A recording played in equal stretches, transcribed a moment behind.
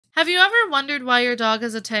Have you ever wondered why your dog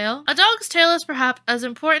has a tail? A dog's tail is perhaps as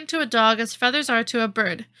important to a dog as feathers are to a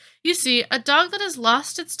bird. You see, a dog that has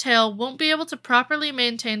lost its tail won't be able to properly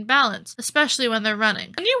maintain balance, especially when they're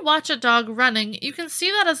running. When you watch a dog running, you can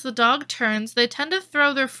see that as the dog turns, they tend to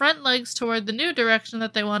throw their front legs toward the new direction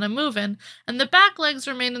that they want to move in, and the back legs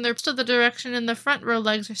remain in the direction in the front row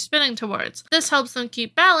legs are spinning towards. This helps them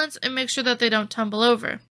keep balance and make sure that they don't tumble over.